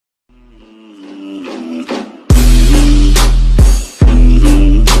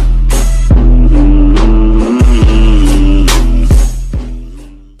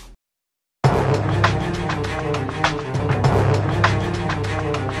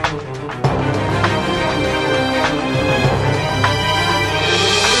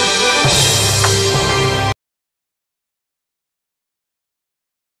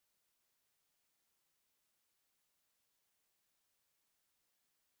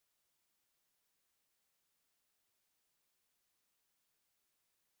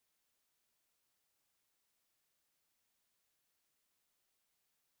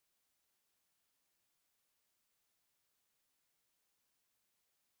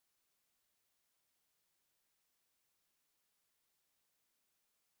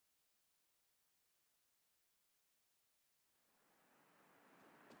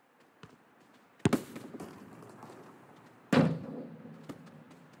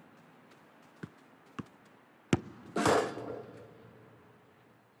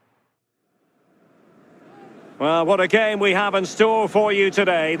Well, what a game we have in store for you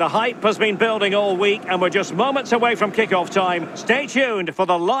today. The hype has been building all week and we're just moments away from kickoff time. Stay tuned for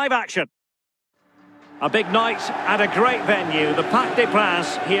the live action. A big night at a great venue, the Parc des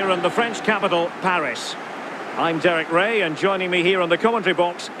Princes, here in the French capital, Paris. I'm Derek Ray, and joining me here on the commentary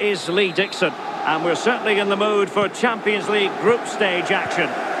box is Lee Dixon. And we're certainly in the mood for Champions League group stage action.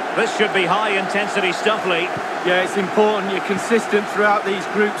 This should be high-intensity stuff, Lee. Yeah, it's important you're consistent throughout these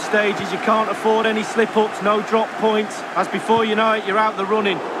group stages. You can't afford any slip-ups, no drop points. As before you know it, you're out the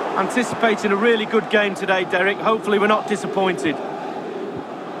running. Anticipating a really good game today, Derek. Hopefully we're not disappointed.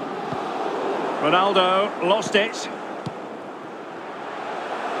 Ronaldo lost it.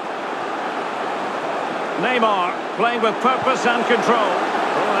 Neymar playing with purpose and control.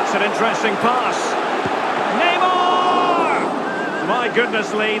 Oh, that's an interesting pass. Neymar! My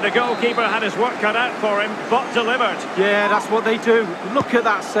goodness, Lee, the goalkeeper had his work cut out for him, but delivered. Yeah, that's what they do. Look at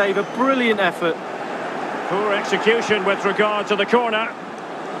that save, a brilliant effort. Poor execution with regard to the corner.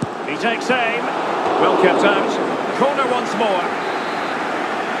 He takes aim. Well kept out. Corner once more.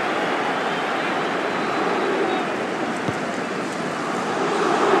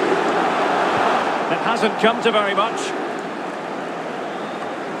 It hasn't come to very much.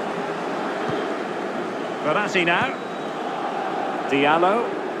 Verratti now. Diallo.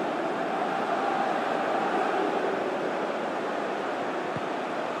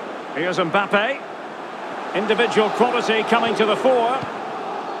 Here's Mbappe. Individual quality coming to the fore.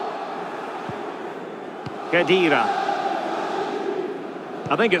 Khedira.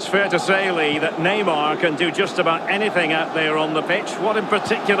 I think it's fair to say, Lee, that Neymar can do just about anything out there on the pitch. What in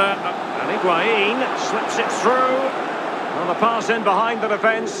particular? Higuain slips it through. Well, the pass in behind the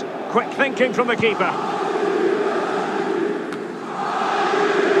defence. Quick thinking from the keeper.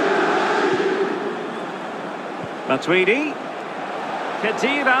 Matuidi.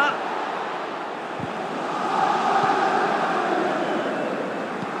 Khedira.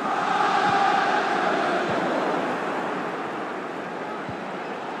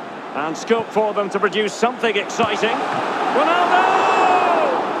 And scope for them to produce something exciting. Ronaldo!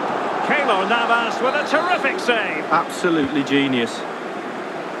 Keylor Navas with a terrific save. Absolutely genius.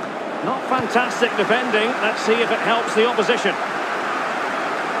 Not fantastic defending. Let's see if it helps the opposition.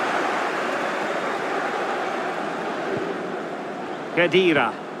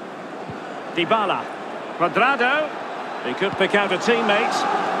 Khedira. Dybala. Cuadrado. He could pick out a teammate.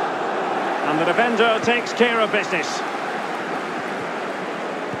 And the defender takes care of business.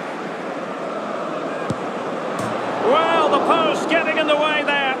 Well, the post getting in the way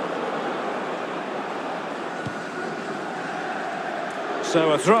there.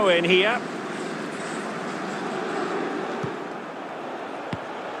 So a throw in here.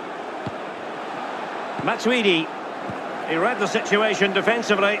 Matuidi. He read the situation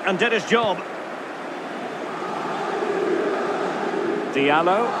defensively and did his job.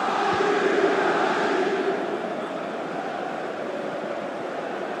 Diallo.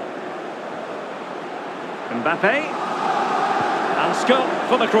 Mbappe. And scope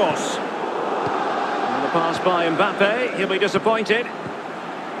for the cross. And the pass by Mbappe. He'll be disappointed.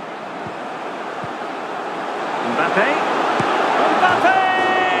 Mbappe. Mbappe!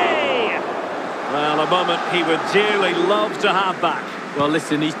 Well, a moment he would dearly love to have back. Well,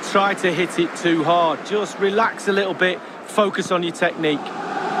 listen, he's tried to hit it too hard. Just relax a little bit. Focus on your technique.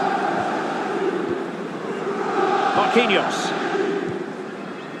 Marquinhos.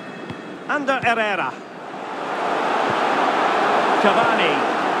 Under Herrera. Cavani.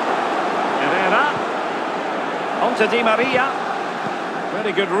 Herrera. On to Di Maria.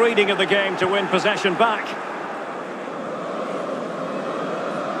 Very good reading of the game to win possession back.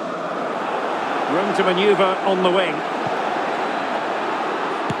 Room to manoeuvre on the wing.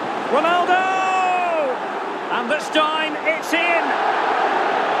 Ronaldo! And this time it's in.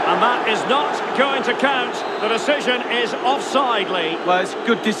 And that is not going to count. The decision is offside, Lee. Well, it's a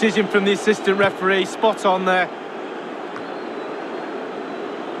good decision from the assistant referee. Spot on there.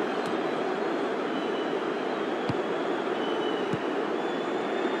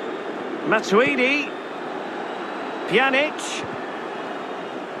 Matuidi. Pjanic.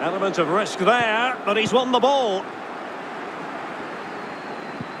 Element of risk there, but he's won the ball.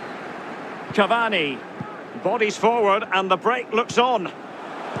 Cavani. Bodies forward and the break looks on.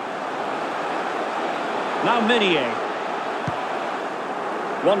 Now Minier.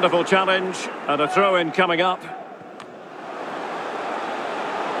 Wonderful challenge and a throw-in coming up.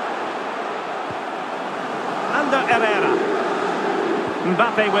 Under Herrera.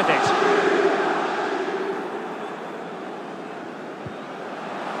 Mbappe with it.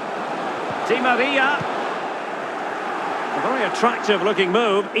 Di Maria. A very attractive looking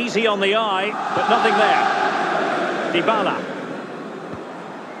move, easy on the eye, but nothing there. Dybala.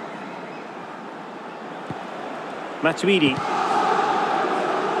 Matuidi.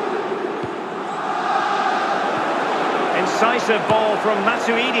 Incisive ball from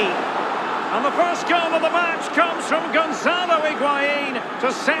Matuidi. And the first goal of the match comes from Gonzalo Higuain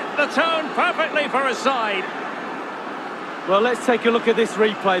to set the tone perfectly for his side. Well, let's take a look at this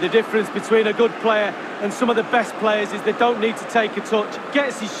replay. The difference between a good player and some of the best players is they don't need to take a touch.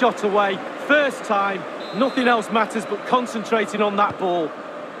 Gets his shot away. First time, nothing else matters but concentrating on that ball.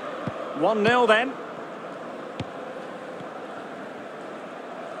 1-0 then.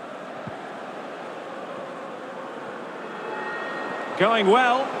 Going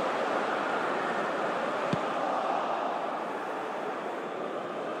well.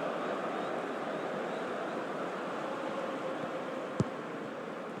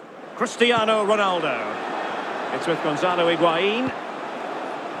 Cristiano Ronaldo. It's with Gonzalo Higuain.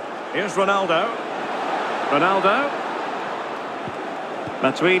 Here's Ronaldo. Ronaldo.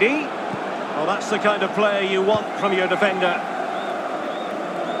 Matuidi. Well, that's the kind of player you want from your defender.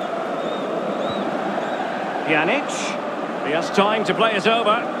 Pjanic. He has time to play it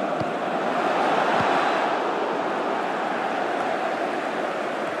over.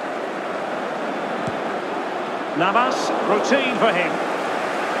 Navas, routine for him.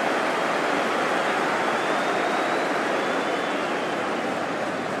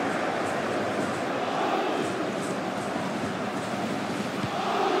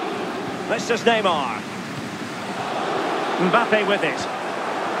 This is Neymar. Mbappe with it.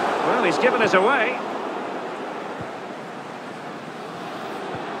 Well, he's given us away.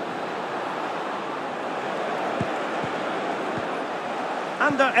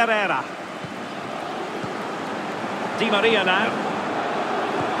 Ander Herrera. Di Maria now.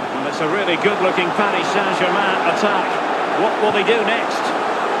 And it's a really good-looking Paris Saint-Germain attack. What will they do next?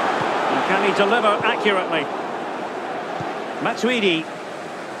 And can he deliver accurately? Matuidi.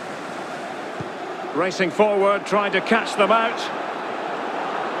 Racing forward, trying to catch them out.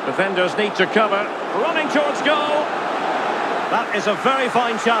 Defenders need to cover. Running towards goal. That is a very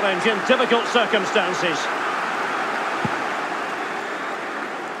fine challenge in difficult circumstances.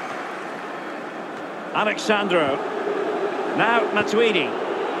 Alexandro. Now Matuidi.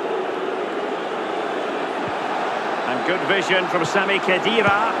 And good vision from Sami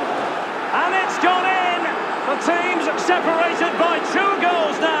Khedira. And it's gone in! The team's separated by 2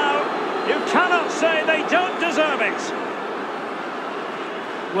 goals now. You cannot say they don't deserve it.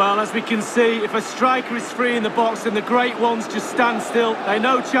 Well, as we can see, if a striker is free in the box and the great ones just stand still, they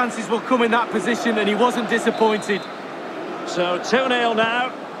know chances will come in that position, and he wasn't disappointed. So 2-0 now.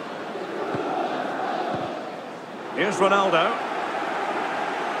 Here's Ronaldo.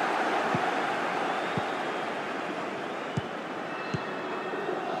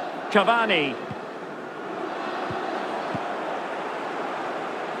 Cavani.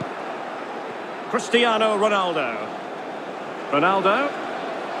 Cristiano Ronaldo. Ronaldo.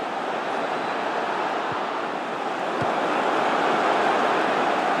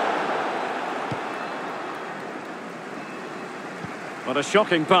 What a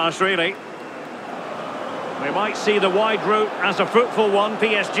shocking pass, really. We might see the wide route as a fruitful one,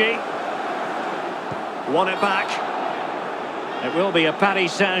 PSG. Won it back. It will be a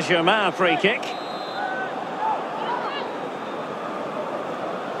Paris Saint-Germain free kick.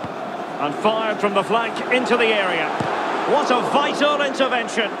 And fired from the flank into the area. What a vital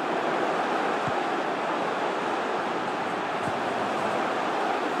intervention.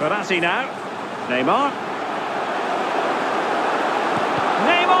 Verratti now. Neymar.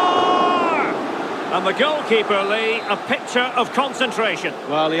 Neymar! And the goalkeeper, Lee, a picture of concentration.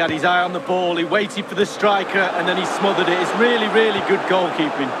 Well, he had his eye on the ball, he waited for the striker, and then he smothered it. It's really, really good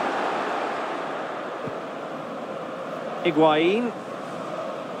goalkeeping. Higuain.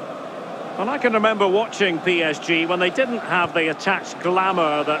 And I can remember watching PSG when they didn't have the attached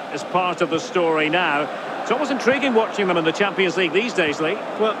glamour that is part of the story now. It's always intriguing watching them in the Champions League these days, Lee.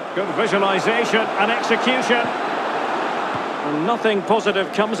 Well, good visualisation and execution. And nothing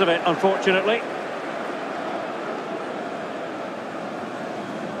positive comes of it, unfortunately.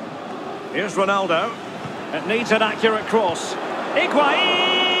 Here's Ronaldo. It needs an accurate cross.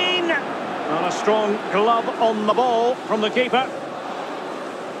 Higuain! And a strong glove on the ball from the keeper.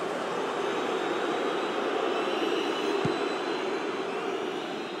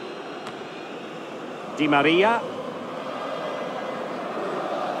 Di Maria.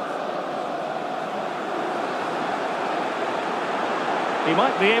 He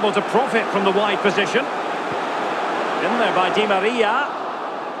might be able to profit from the wide position. In there by Di Maria.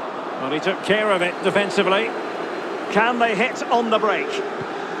 Well, he took care of it defensively. Can they hit on the break?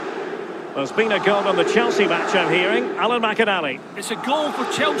 There's been a goal on the Chelsea match, I'm hearing. Alan McInally. It's a goal for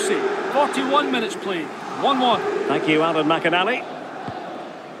Chelsea. 41 minutes played. 1-1. Thank you, Alan McInally.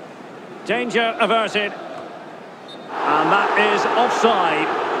 Danger averted. And that is offside.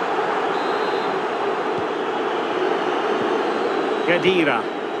 Khedira.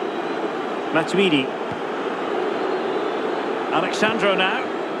 Matuidi. Alexandro now.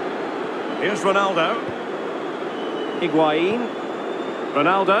 Here's Ronaldo. Higuain.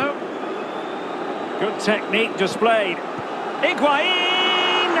 Ronaldo. Good technique displayed.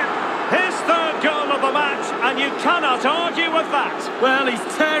 Higuain! His third goal of the match, and you cannot argue with that. Well, he's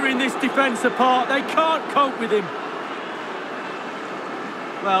tearing this defence apart. They can't cope with him.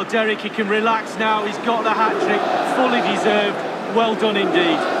 Well, Derek, he can relax now. He's got the hat-trick. Fully deserved. Well done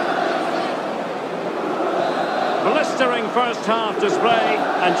indeed. Blistering first half display,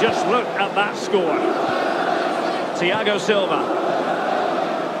 and just look at that score. Thiago Silva.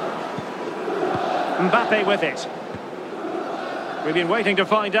 Mbappe with it. We've been waiting to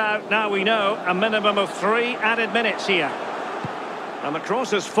find out. Now we know a minimum of 3 added minutes here. And the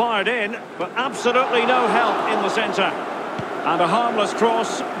cross is fired in, but absolutely no help in the centre. And a harmless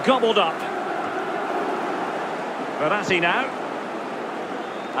cross gobbled up. Verratti now.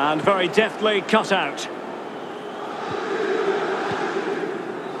 And very deftly cut out.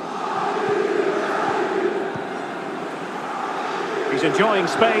 He's enjoying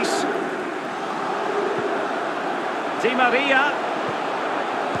space. Di Maria.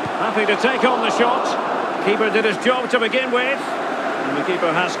 Happy to take on the shot. Keeper did his job to begin with. And the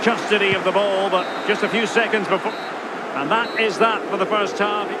keeper has custody of the ball, but just a few seconds before. And that is that for the first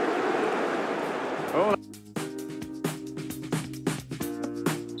half. Oh.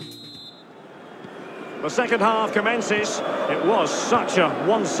 The second half commences. It was such a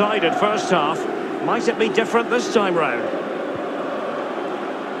one-sided first half. Might it be different this time round?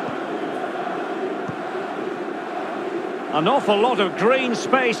 An awful lot of green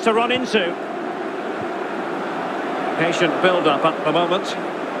space to run into. Patient build-up at the moment.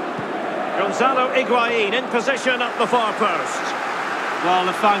 Gonzalo Higuain in position at the far post. Well,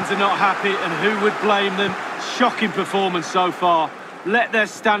 the fans are not happy, and who would blame them? Shocking performance so far. Let their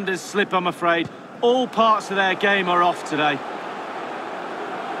standards slip, I'm afraid. All parts of their game are off today.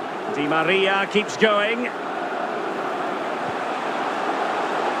 Di Maria keeps going.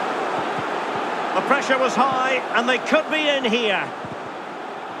 The pressure was high, and they could be in here.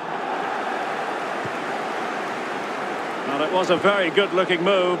 Well, it was a very good-looking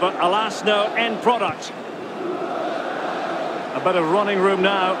move, but alas, no end product. A bit of running room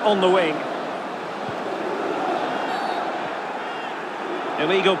now on the wing.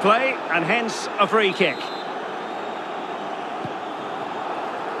 Illegal play, and hence a free kick.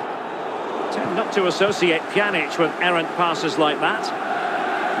 Tend not to associate Pjanic with errant passes like that.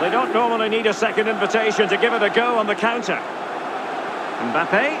 They don't normally need a second invitation to give it a go on the counter.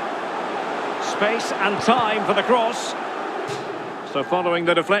 Mbappe. Space and time for the cross. So following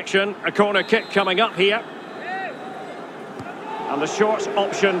the deflection, a corner kick coming up here. And the short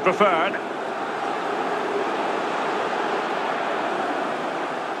option preferred.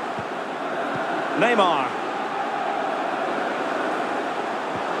 Neymar.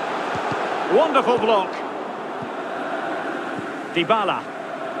 Wonderful block. Dybala.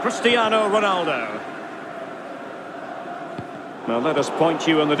 Cristiano Ronaldo. Now let us point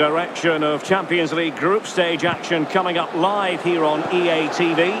you in the direction of Champions League group stage action coming up live here on EA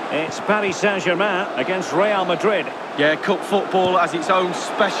TV. It's Paris Saint-Germain against Real Madrid. Yeah, cup football has its own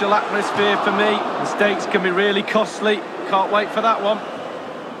special atmosphere for me. Mistakes can be really costly. Can't wait for that one.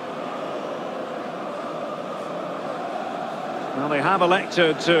 Well, they have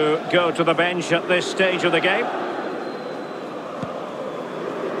elected to go to the bench at this stage of the game.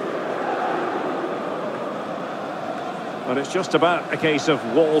 But it's just about a case of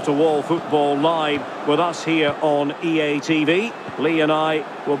wall-to-wall football live with us here on EA TV. Lee and I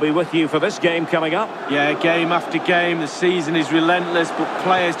will be with you for this game coming up. Yeah, game after game, the season is relentless, but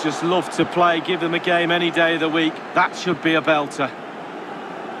players just love to play. Give them a game any day of the week. That should be a belter.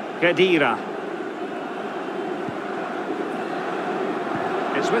 Khedira.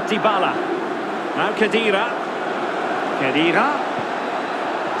 It's with Dybala. Now Khedira. Khedira.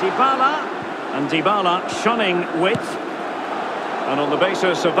 Dybala. And Dybala shunning width. And on the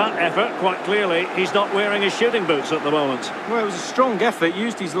basis of that effort, quite clearly, he's not wearing his shooting boots at the moment. Well, it was a strong effort,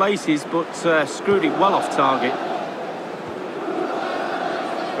 used his laces, but screwed it well off target.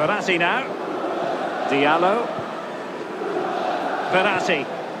 Verratti now. Diallo. Verratti.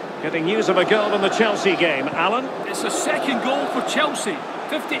 Getting news of a goal in the Chelsea game. Alan? It's a second goal for Chelsea.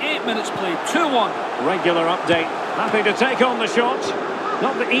 58 minutes played. 2-1. Regular update. Happy to take on the shot.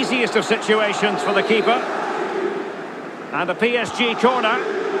 Not the easiest of situations for the keeper. And a PSG corner.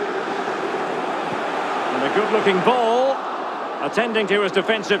 And a good-looking ball, attending to his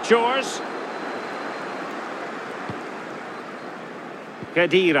defensive chores.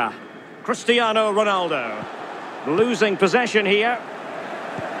 Khedira. Cristiano Ronaldo. Losing possession here.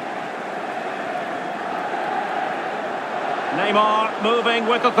 Neymar moving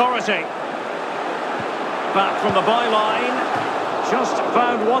with authority. Back from the byline. Just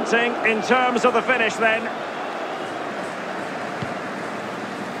found wanting in terms of the finish then.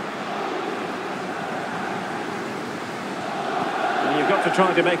 And you've got to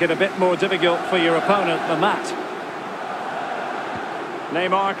try to make it a bit more difficult for your opponent than that.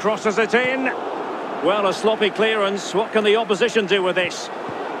 Neymar crosses it in. Well, a sloppy clearance. What can the opposition do with this?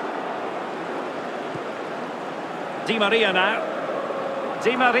 Di Maria now.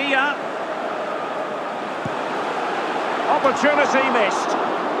 Di Maria. Opportunity missed.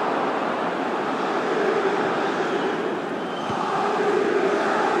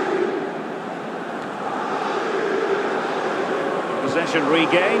 Possession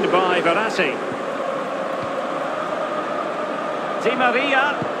regained by Verratti. Di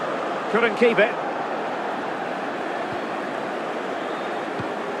Maria couldn't keep it.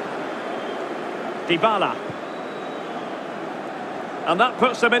 Dybala. And that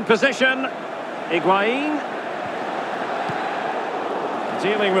puts them in position. Higuain.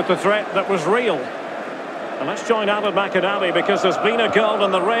 Dealing with the threat that was real. And let's join Alan McAnally because there's been a goal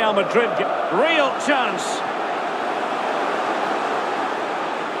in the Real Madrid real chance.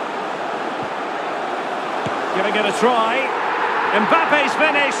 Giving it a try. Mbappe's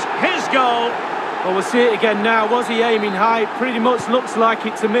finish, his goal. Well, we'll see it again now. Was he aiming high? Pretty much looks like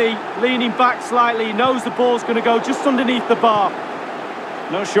it to me. Leaning back slightly, he knows the ball's going to go just underneath the bar.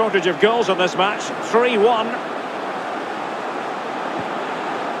 No shortage of goals in this match. 3-1.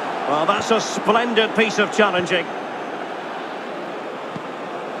 Well, that's a splendid piece of challenging.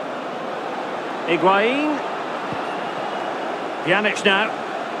 Higuain. Pjanic now.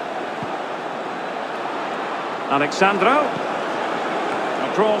 Alexandro.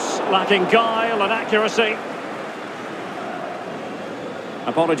 A cross lacking guile and accuracy.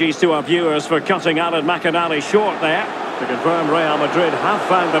 Apologies to our viewers for cutting Alan McAnally short there. To confirm, Real Madrid have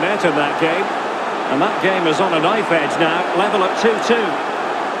found the net in that game. And that game is on a knife edge now, level at 2-2.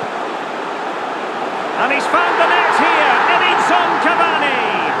 And he's found the net here, Edinson Cavani.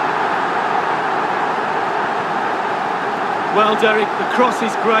 Well, Derek, the cross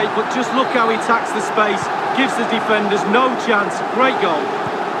is great, but just look how he attacks the space. Gives the defenders no chance. Great goal.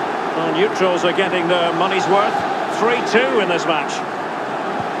 Well, neutrals are getting their money's worth. 3-2 in this match.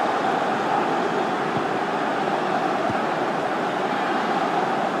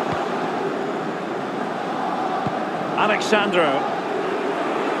 Alexandro.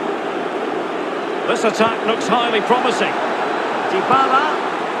 This attack looks highly promising. Dybala.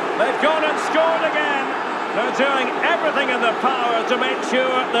 They've gone and scored again. They're doing everything in their power to make sure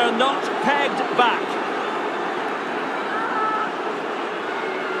they're not pegged back.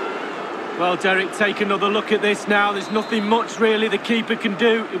 Well, Derek, take another look at this now. There's nothing much really the keeper can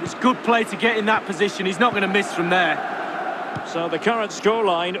do. It was good play to get in that position. He's not going to miss from there. So the current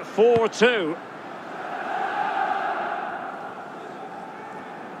scoreline, 4-2.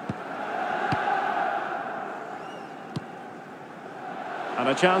 And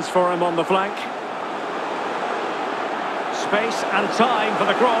a chance for him on the flank. Space and time for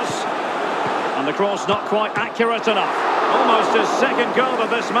the cross. And the cross not quite accurate enough. Almost his second goal of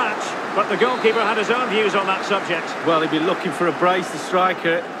this match. But the goalkeeper had his own views on that subject. Well, he'd be looking for a brace, the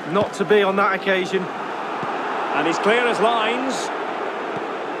striker. Not to be on that occasion. And he's clear as lines.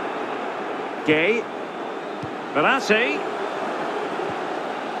 Gay. Verratti.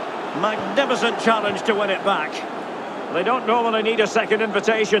 Magnificent challenge to win it back. They don't normally need a second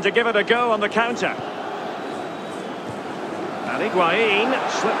invitation to give it a go on the counter. And Higuain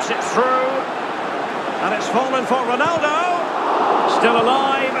slips it through. And it's fallen for Ronaldo. Still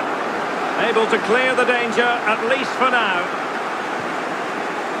alive. Able to clear the danger, at least for now.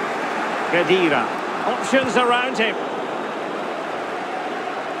 Khedira. Options around him.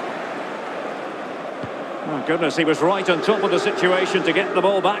 Oh, goodness, he was right on top of the situation to get the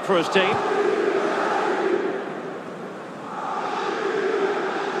ball back for his team.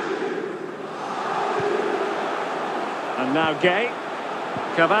 And now Gay.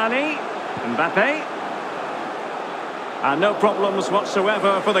 Cavani. Mbappe. And no problems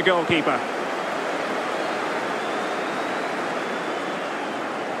whatsoever for the goalkeeper.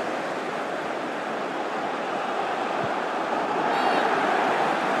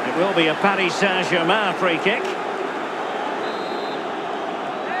 It will be a Paris Saint-Germain free kick.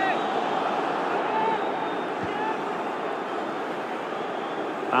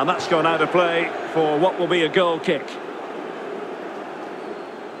 And that's gone out of play for what will be a goal kick.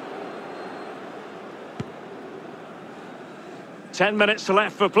 Ten minutes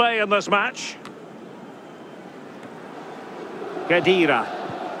left for play in this match. Khedira.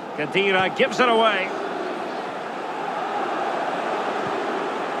 Khedira gives it away.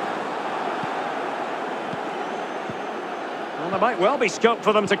 Well, there might well be scope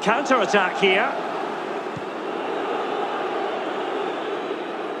for them to counter-attack here.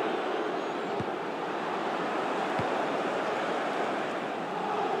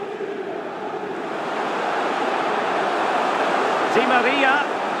 Di Maria.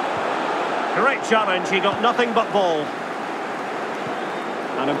 Great challenge, he got nothing but ball.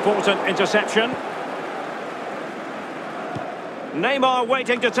 An important interception. Neymar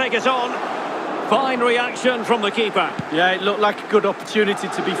waiting to take it on. Fine reaction from the keeper. Yeah, it looked like a good opportunity,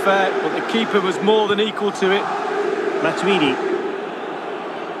 to be fair, but the keeper was more than equal to it. Matuidi.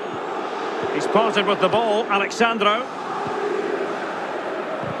 He's parted with the ball, Alexandro.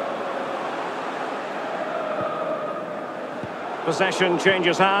 Possession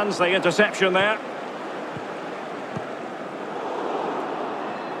changes hands, the interception there.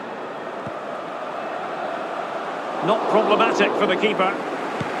 Not problematic for the keeper.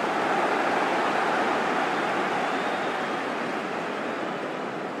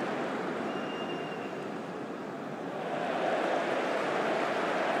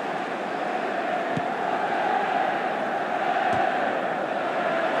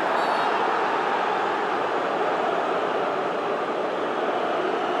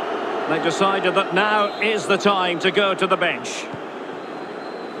 They decided that now is the time to go to the bench.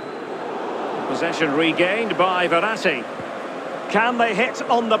 Possession regained by Verratti. Can they hit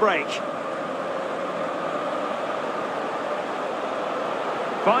on the break?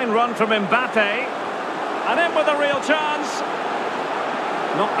 Fine run from Mbappe. And in with a real chance.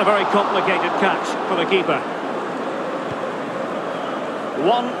 Not a very complicated catch for the keeper.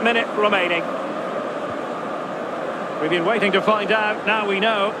 1 minute remaining. We've been waiting to find out. Now we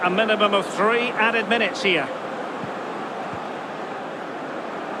know a minimum of 3 added minutes here.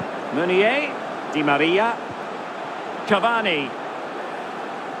 Meunier. Di Maria. Cavani.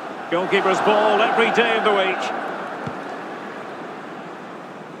 Goalkeeper's ball every day of the week.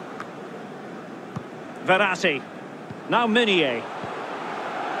 Verratti. Now Meunier.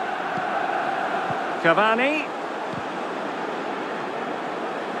 Cavani.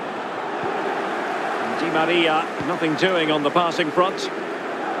 Di Maria, nothing doing on the passing front.